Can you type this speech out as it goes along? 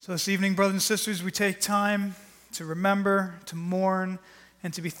So this evening, brothers and sisters, we take time to remember, to mourn,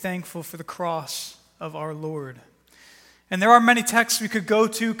 and to be thankful for the cross of our Lord. And there are many texts we could go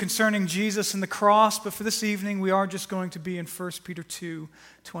to concerning Jesus and the cross, but for this evening, we are just going to be in 1 Peter 2,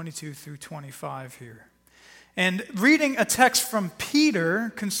 22 through 25 here. And reading a text from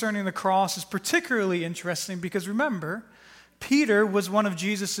Peter concerning the cross is particularly interesting because remember, Peter was one of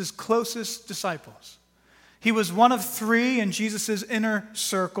Jesus' closest disciples. He was one of three in Jesus' inner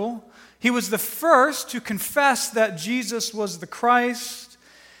circle. He was the first to confess that Jesus was the Christ,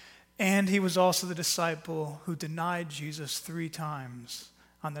 and he was also the disciple who denied Jesus 3 times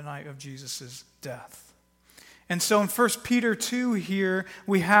on the night of Jesus' death. And so in 1 Peter 2 here,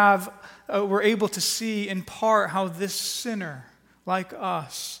 we're able to see in part how this sinner, like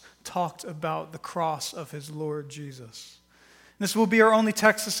us, talked about the cross of his Lord Jesus. This will be our only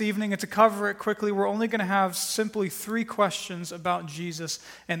text this evening, and to cover it quickly, we're only going to have simply 3 questions about Jesus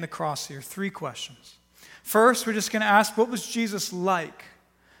and the cross here. 3 questions. First, we're just going to ask, what was Jesus like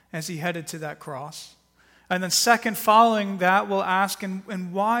as he headed to that cross? And then second, following that, we'll ask,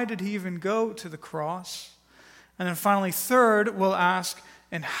 and why did he even go to the cross? And then finally, third, we'll ask,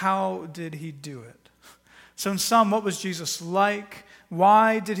 and how did he do it? So in sum, what was Jesus like?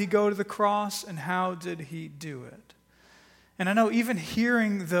 Why did he go to the cross? And how did he do it? And I know even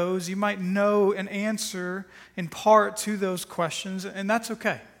hearing those, you might know an answer in part to those questions, and that's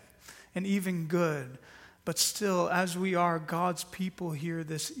okay, and even good. But still, as we are God's people here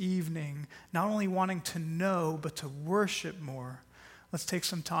this evening, not only wanting to know, but to worship more, let's take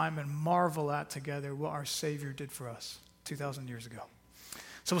some time and marvel at together what our Savior did for us 2,000 years ago.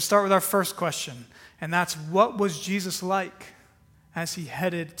 So we'll start with our first question, and that's, what was Jesus like as he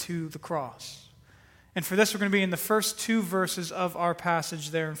headed to the cross? And for this, we're going to be in the first 2 verses of our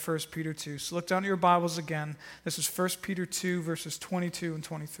passage there in 1 Peter 2. So look down at your Bibles again. This is 1 Peter 2, verses 22 and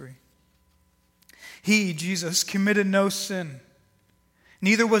 23. He, Jesus, committed no sin.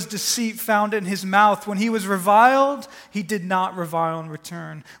 Neither was deceit found in his mouth. When he was reviled, he did not revile in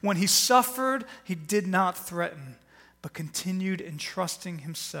return. When he suffered, he did not threaten, but continued entrusting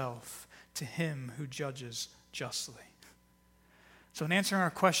himself to him who judges justly. So in answering our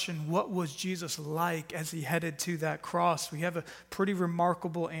question, what was Jesus like as he headed to that cross, we have a pretty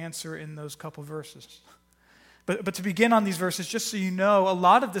remarkable answer in those couple verses. But to begin on these verses, just so you know, a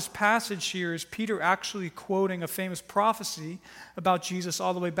lot of this passage here is Peter actually quoting a famous prophecy about Jesus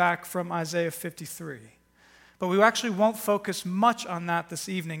all the way back from Isaiah 53. But we actually won't focus much on that this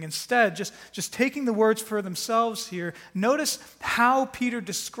evening. Instead, just taking the words for themselves here, notice how Peter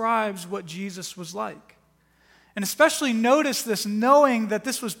describes what Jesus was like. And especially notice this, knowing that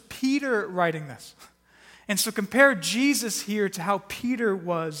this was Peter writing this. And so compare Jesus here to how Peter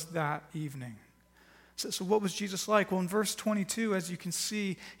was that evening. So what was Jesus like? Well, in verse 22, as you can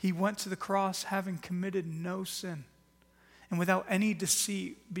see, he went to the cross having committed no sin and without any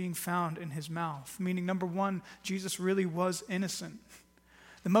deceit being found in his mouth. Meaning, number one, Jesus really was innocent.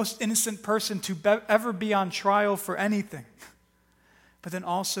 The most innocent person to ever be on trial for anything. But then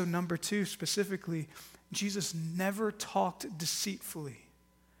also, number 2, specifically, Jesus never talked deceitfully,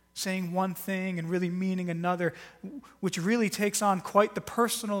 saying one thing and really meaning another, which really takes on quite the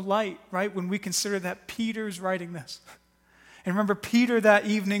personal light, right, when we consider that Peter's writing this. And remember Peter that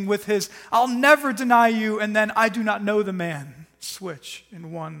evening with his, "I'll never deny you," and then, "I do not know the man," switch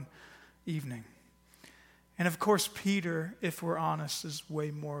in one evening. And of course, Peter, if we're honest, is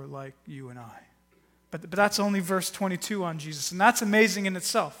way more like you and I. But that's only verse 22 on Jesus, and that's amazing in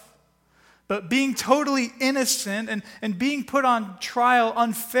itself. But being totally innocent and being put on trial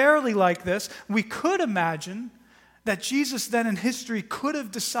unfairly like this, we could imagine that Jesus then in history could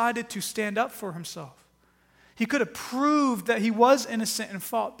have decided to stand up for himself. He could have proved that he was innocent and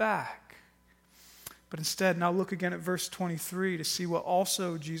fought back. But instead, now look again at verse 23 to see what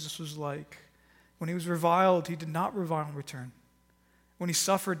also Jesus was like. When he was reviled, he did not revile in return. When he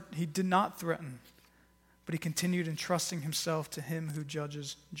suffered, he did not threaten, but he continued entrusting himself to him who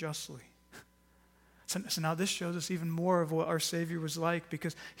judges justly. So now this shows us even more of what our Savior was like,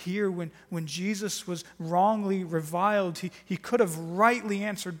 because here when Jesus was wrongly reviled, he could have rightly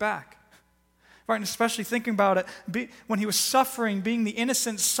answered back. Right, and especially thinking about it, when he was suffering, being the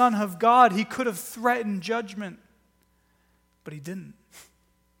innocent Son of God, he could have threatened judgment, but he didn't.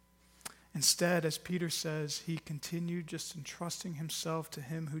 Instead, as Peter says, he continued just entrusting himself to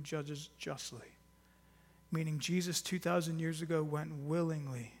him who judges justly. Meaning Jesus 2,000 years ago went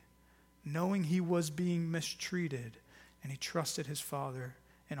willingly, knowing he was being mistreated, and he trusted his Father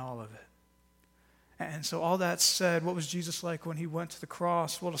in all of it. And so all that said, what was Jesus like when he went to the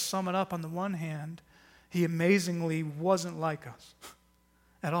cross? Well, to sum it up, on the one hand, he amazingly wasn't like us.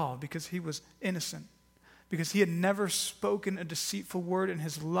 at all because he was innocent, because he had never spoken a deceitful word in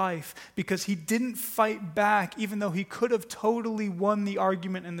his life, because he didn't fight back even though he could have totally won the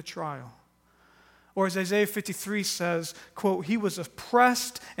argument in the trial. Or as Isaiah 53 says, quote, he was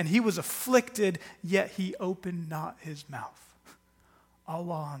oppressed and he was afflicted, yet he opened not his mouth, all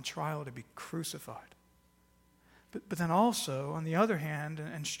while on trial to be crucified. But then also, on the other hand,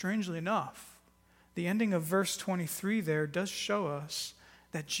 and strangely enough, the ending of verse 23 there does show us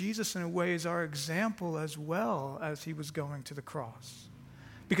that Jesus in a way is our example as well as he was going to the cross.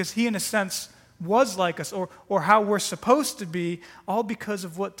 Because he in a sense was like us, or how we're supposed to be, all because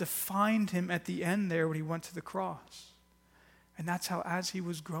of what defined him at the end there when he went to the cross. And that's how as he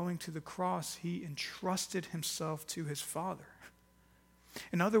was growing to the cross, he entrusted himself to his Father.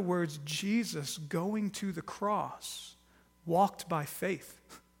 In other words, Jesus going to the cross walked by faith.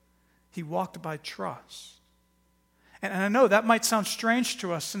 He walked by trust. And I know that might sound strange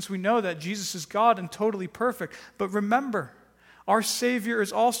to us since we know that Jesus is God and totally perfect. But remember, our Savior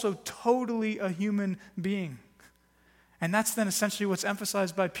is also totally a human being. And that's then essentially what's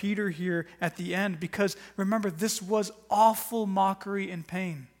emphasized by Peter here at the end. Because remember, this was awful mockery and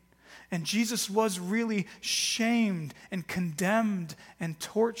pain. And Jesus was really shamed and condemned and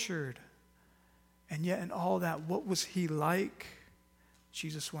tortured. And yet in all that, what was he like?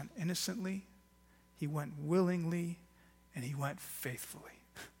 Jesus went innocently, he went willingly, and he went faithfully.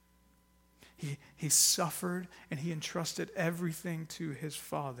 He suffered and he entrusted everything to his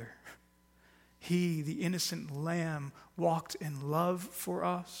Father. He, the innocent lamb, walked in love for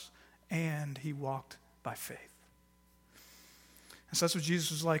us, and he walked by faith. And so that's what Jesus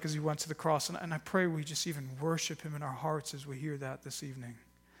was like as he went to the cross. And I pray we just even worship him in our hearts as we hear that this evening.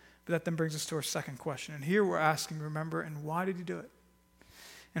 But that then brings us to our second question. And here we're asking, remember, and why did he do it?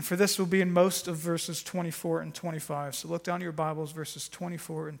 And for this will be in most of verses 24 and 25. So look down at your Bibles, verses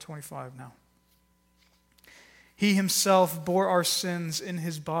 24 and 25 now. He himself bore our sins in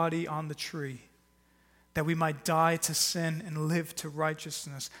his body on the tree, that we might die to sin and live to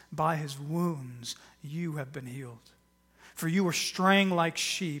righteousness. By his wounds you have been healed. For you were straying like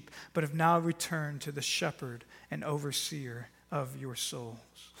sheep, but have now returned to the shepherd and overseer of your souls.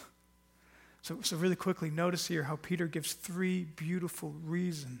 So really quickly, notice here how Peter gives three beautiful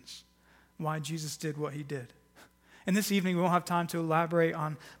reasons why Jesus did what he did. And this evening, we won't have time to elaborate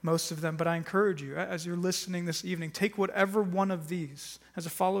on most of them, but I encourage you, as you're listening this evening, take whatever one of these, as a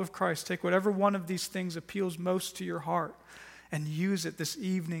follower of Christ, take whatever one of these things appeals most to your heart and use it this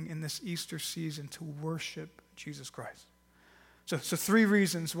evening in this Easter season to worship Jesus Christ. So three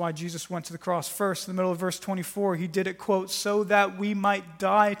reasons why Jesus went to the cross. First, in the middle of verse 24, he did it, quote, so that we might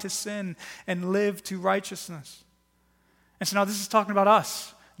die to sin and live to righteousness. And so now this is talking about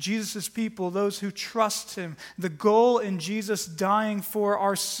us, Jesus' people, those who trust him. The goal in Jesus dying for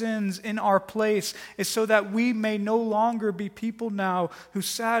our sins in our place is so that we may no longer be people now who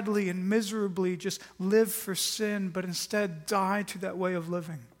sadly and miserably just live for sin, but instead die to that way of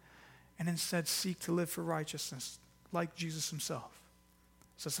living and instead seek to live for righteousness, like Jesus himself.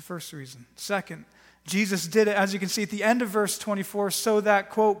 So that's the first reason. Second, Jesus did it, as you can see at the end of verse 24, so that,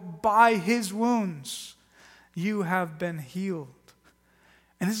 quote, by his wounds you have been healed.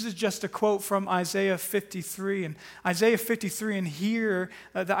 And this is just a quote from Isaiah 53. And Isaiah 53, and here,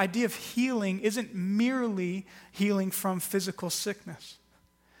 the idea of healing isn't merely healing from physical sickness.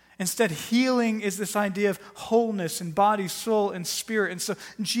 Instead, healing is this idea of wholeness in body, soul, and spirit. And so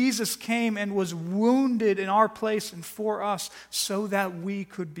Jesus came and was wounded in our place and for us so that we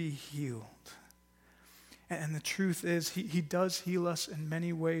could be healed. And the truth is, he does heal us in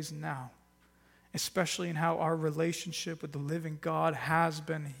many ways now, especially in how our relationship with the living God has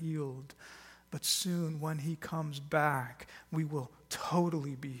been healed. But soon, when he comes back, we will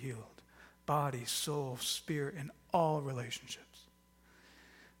totally be healed. Body, soul, spirit, and all relationships.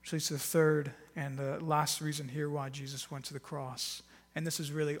 Which leads to the third and the last reason here why Jesus went to the cross. And this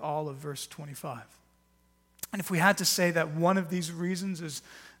is really all of verse 25. And if we had to say that one of these reasons is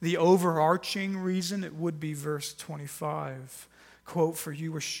the overarching reason, it would be verse 25. Quote, for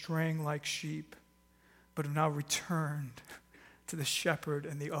you were straying like sheep, but have now returned to the shepherd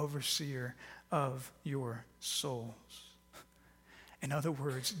and the overseer of your souls. In other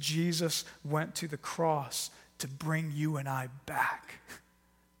words, Jesus went to the cross to bring you and I back.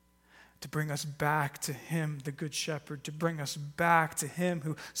 To bring us back to him, the good shepherd, to bring us back to him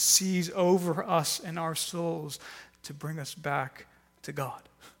who sees over us and our souls, to bring us back to God.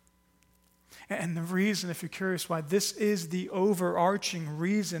 And the reason, if you're curious why this is the overarching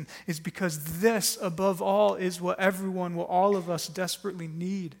reason, is because this, above all, is what all of us desperately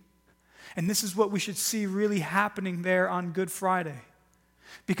need. And this is what we should see really happening there on Good Friday.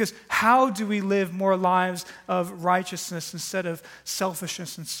 Because how do we live more lives of righteousness instead of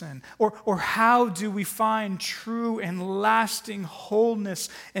selfishness and sin? Or how do we find true and lasting wholeness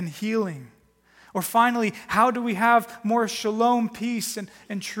and healing? Or finally, how do we have more shalom, peace,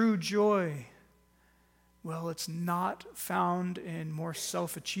 and true joy? Well, it's not found in more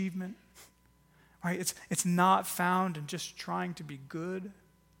self-achievement, right? It's not found in just trying to be good,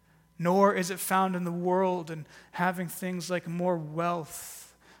 nor is it found in the world and having things like more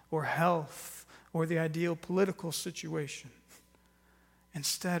wealth or health or the ideal political situation.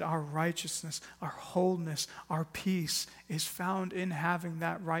 Instead, our righteousness, our wholeness, our peace is found in having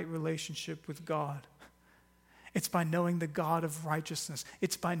that right relationship with God. It's by knowing the God of righteousness.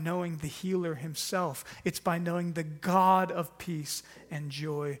 It's by knowing the healer himself. It's by knowing the God of peace and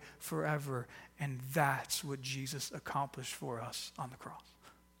joy forever. And that's what Jesus accomplished for us on the cross.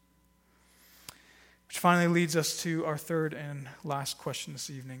 Which finally leads us to our third and last question this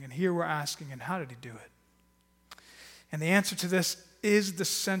evening. And here we're asking, and how did he do it? And the answer to this is the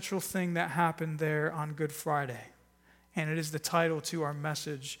central thing that happened there on Good Friday. And it is the title to our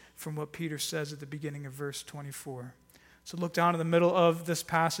message from what Peter says at the beginning of verse 24. So look down in the middle of this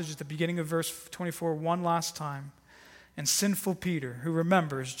passage at the beginning of verse 24 one last time. And sinful Peter, who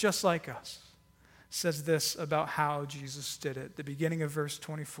remembers just like us, says this about how Jesus did it. The beginning of verse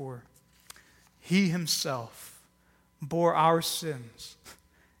 24. He himself bore our sins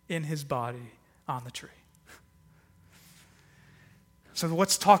in his body on the tree. So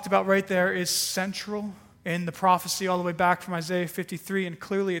what's talked about right there is central in the prophecy all the way back from Isaiah 53, and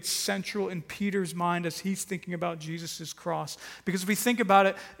clearly it's central in Peter's mind as he's thinking about Jesus' cross. Because if we think about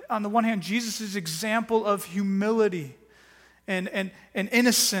it, on the one hand, Jesus' example of humility and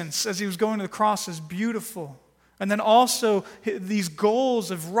innocence as he was going to the cross is beautiful. And then also these goals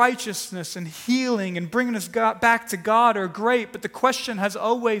of righteousness and healing and bringing us back to God are great, but the question has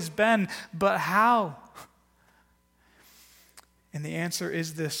always been, but how? And the answer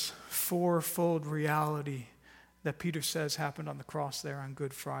is this fourfold reality that Peter says happened on the cross there on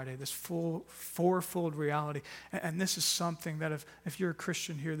Good Friday, this fourfold reality. And this is something that if you're a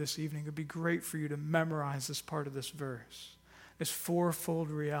Christian here this evening, it would be great for you to memorize this part of this verse. This fourfold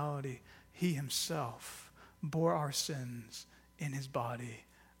reality, he himself bore our sins in his body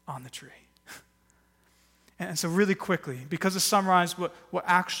on the tree. And so really quickly, because to summarize what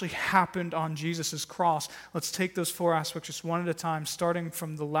actually happened on Jesus' cross, let's take those four aspects just one at a time, starting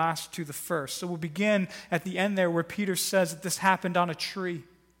from the last to the first. So we'll begin at the end there where Peter says that this happened on a tree.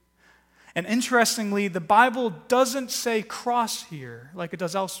 And interestingly, the Bible doesn't say cross here like it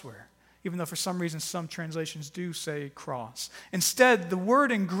does elsewhere, even though for some reason some translations do say cross. Instead, the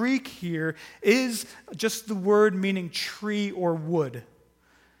word in Greek here is just the word meaning tree or wood.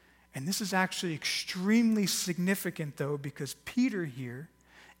 And this is actually extremely significant, though, because Peter here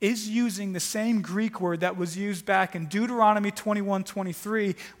is using the same Greek word that was used back in Deuteronomy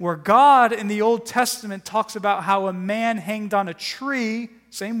 21:23, where God in the Old Testament talks about how a man hanged on a tree,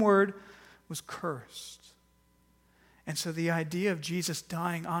 same word, was cursed. And so the idea of Jesus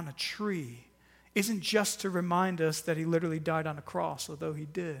dying on a tree isn't just to remind us that he literally died on a cross, although he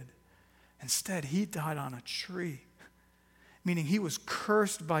did. Instead, he died on a tree, meaning he was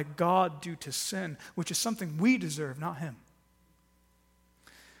cursed by God due to sin, which is something we deserve, not him.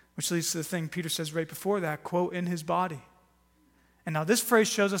 Which leads to the thing Peter says right before that, quote, in his body. And now this phrase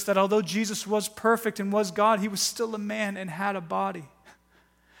shows us that although Jesus was perfect and was God, he was still a man and had a body.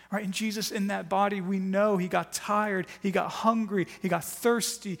 Right? And Jesus in that body, we know he got tired, he got hungry, he got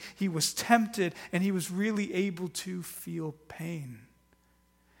thirsty, he was tempted, and he was really able to feel pain.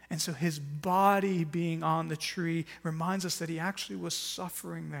 And so his body being on the tree reminds us that he actually was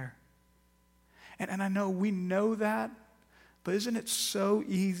suffering there. And I know we know that, but isn't it so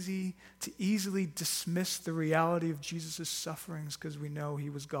easy to easily dismiss the reality of Jesus' sufferings because we know he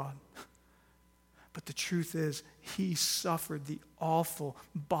was God? But the truth is, he suffered the awful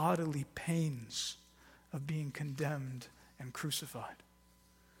bodily pains of being condemned and crucified.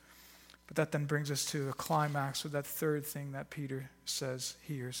 But that then brings us to the climax of that third thing that Peter says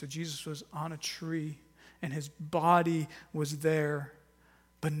here. So Jesus was on a tree and his body was there.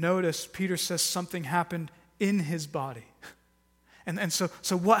 But notice, Peter says something happened in his body. And so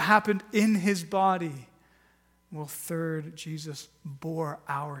what happened in his body? Well, third, Jesus bore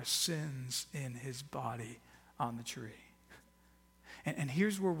our sins in his body on the tree. And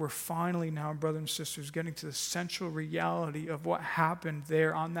here's where we're finally now, brothers and sisters, getting to the central reality of what happened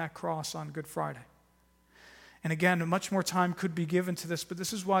there on that cross on Good Friday. And again, much more time could be given to this, but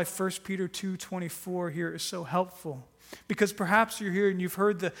this is why 1 Peter 2:24 here is so helpful. Because perhaps you're here and you've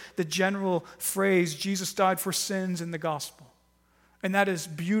heard the general phrase, Jesus died for sins in the gospel. And that is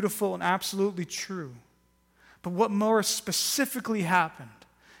beautiful and absolutely true. But what more specifically happened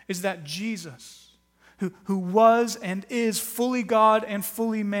is that Jesus, who was and is fully God and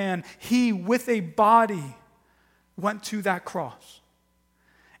fully man, he, with a body, went to that cross.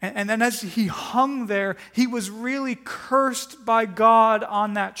 And then as he hung there, he was really cursed by God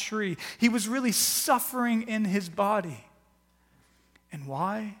on that tree. He was really suffering in his body. And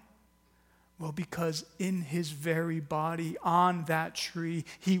why? Well, because in his very body, on that tree,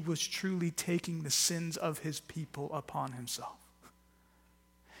 he was truly taking the sins of his people upon himself.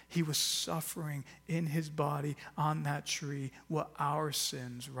 He was suffering in his body on that tree what our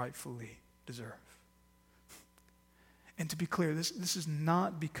sins rightfully deserve. And to be clear, this is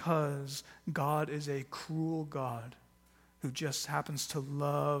not because God is a cruel God who just happens to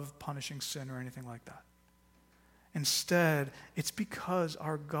love punishing sin or anything like that. Instead, it's because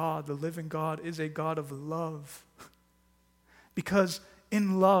our God, the living God, is a God of love. Because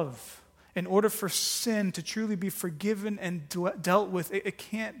in love, in order for sin to truly be forgiven and dealt with, it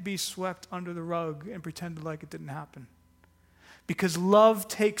can't be swept under the rug and pretended like it didn't happen. Because love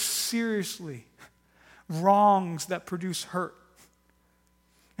takes seriously wrongs that produce hurt.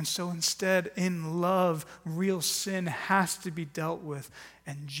 And so instead, in love, real sin has to be dealt with.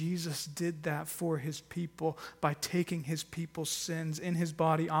 And Jesus did that for his people by taking his people's sins in his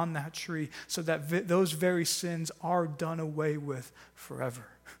body on that tree so that those very sins are done away with forever.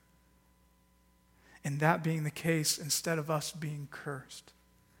 And that being the case, instead of us being cursed,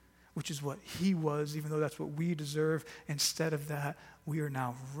 which is what he was, even though that's what we deserve, instead of that, we are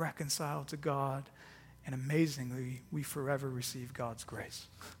now reconciled to God. And amazingly, we forever receive God's grace.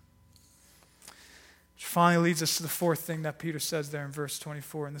 Which finally leads us to the fourth thing that Peter says there in verse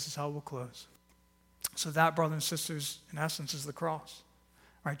 24, and this is how we'll close. So that, brothers and sisters, in essence, is the cross.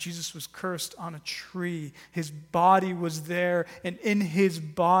 Right? Jesus was cursed on a tree. His body was there, and in his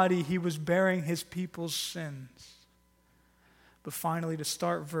body, he was bearing his people's sins. But finally, to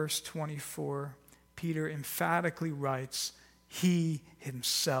start verse 24, Peter emphatically writes, he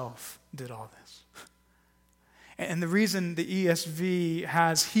himself did all this. And the reason the ESV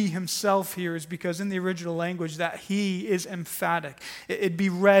has he himself here is because in the original language that he is emphatic. It'd be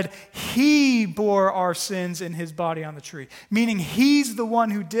read, he bore our sins in his body on the tree, meaning he's the one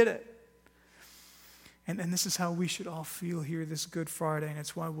who did it. And this is how we should all feel here this Good Friday, and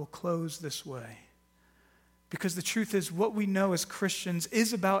it's why we'll close this way. Because the truth is, what we know as Christians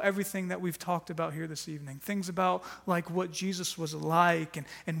is about everything that we've talked about here this evening. Things about like what Jesus was like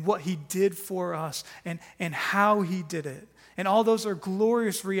and what he did for us and how he did it. And all those are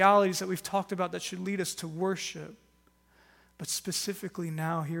glorious realities that we've talked about that should lead us to worship. But specifically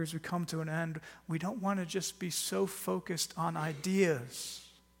now, here as we come to an end, we don't want to just be so focused on ideas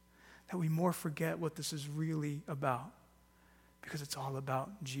that we more forget what this is really about. Because it's all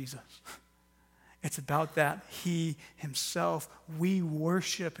about Jesus. It's about that he himself. We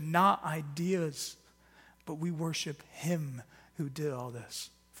worship not ideas, but we worship him who did all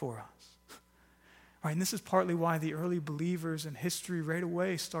this for us. Right, and this is partly why the early believers in history right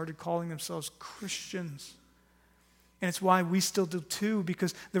away started calling themselves Christians. And it's why we still do too,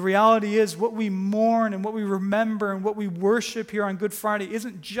 because the reality is what we mourn and what we remember and what we worship here on Good Friday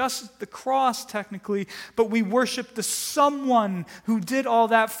isn't just the cross technically, but we worship the someone who did all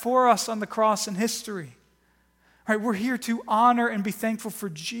that for us on the cross in history. Right, we're here to honor and be thankful for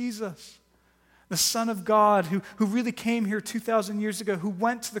Jesus, the Son of God who really came here 2,000 years ago, who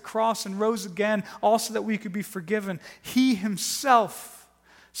went to the cross and rose again, also that we could be forgiven. He himself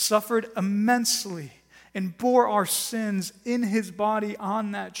suffered immensely and bore our sins in his body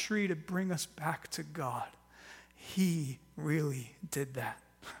on that tree to bring us back to God. He really did that.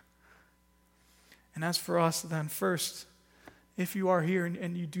 And as for us then, first, if you are here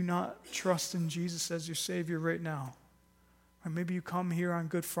and you do not trust in Jesus as your Savior right now, or maybe you come here on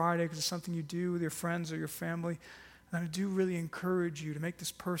Good Friday because it's something you do with your friends or your family, then I do really encourage you to make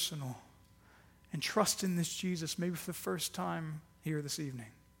this personal and trust in this Jesus, maybe for the first time here this evening.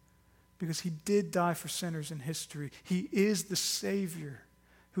 Because he did die for sinners in history. He is the Savior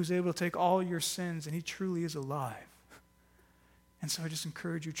who's able to take all your sins, and he truly is alive. And so I just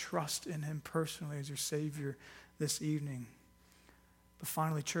encourage you, trust in him personally as your Savior this evening. But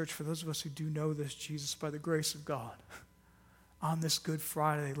finally, church, for those of us who do know this Jesus by the grace of God, on this Good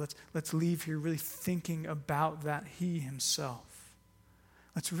Friday, let's leave here really thinking about that he himself.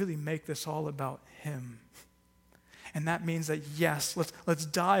 Let's really make this all about him. And that means that, yes, let's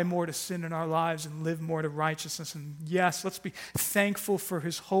die more to sin in our lives and live more to righteousness. And yes, let's be thankful for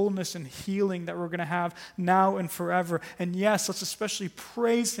his wholeness and healing that we're going to have now and forever. And yes, let's especially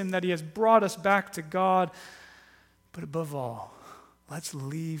praise him that he has brought us back to God. But above all, let's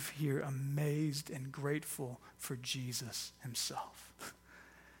leave here amazed and grateful for Jesus himself.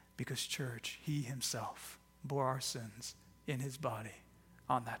 Because, church, he himself bore our sins in his body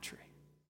on that tree.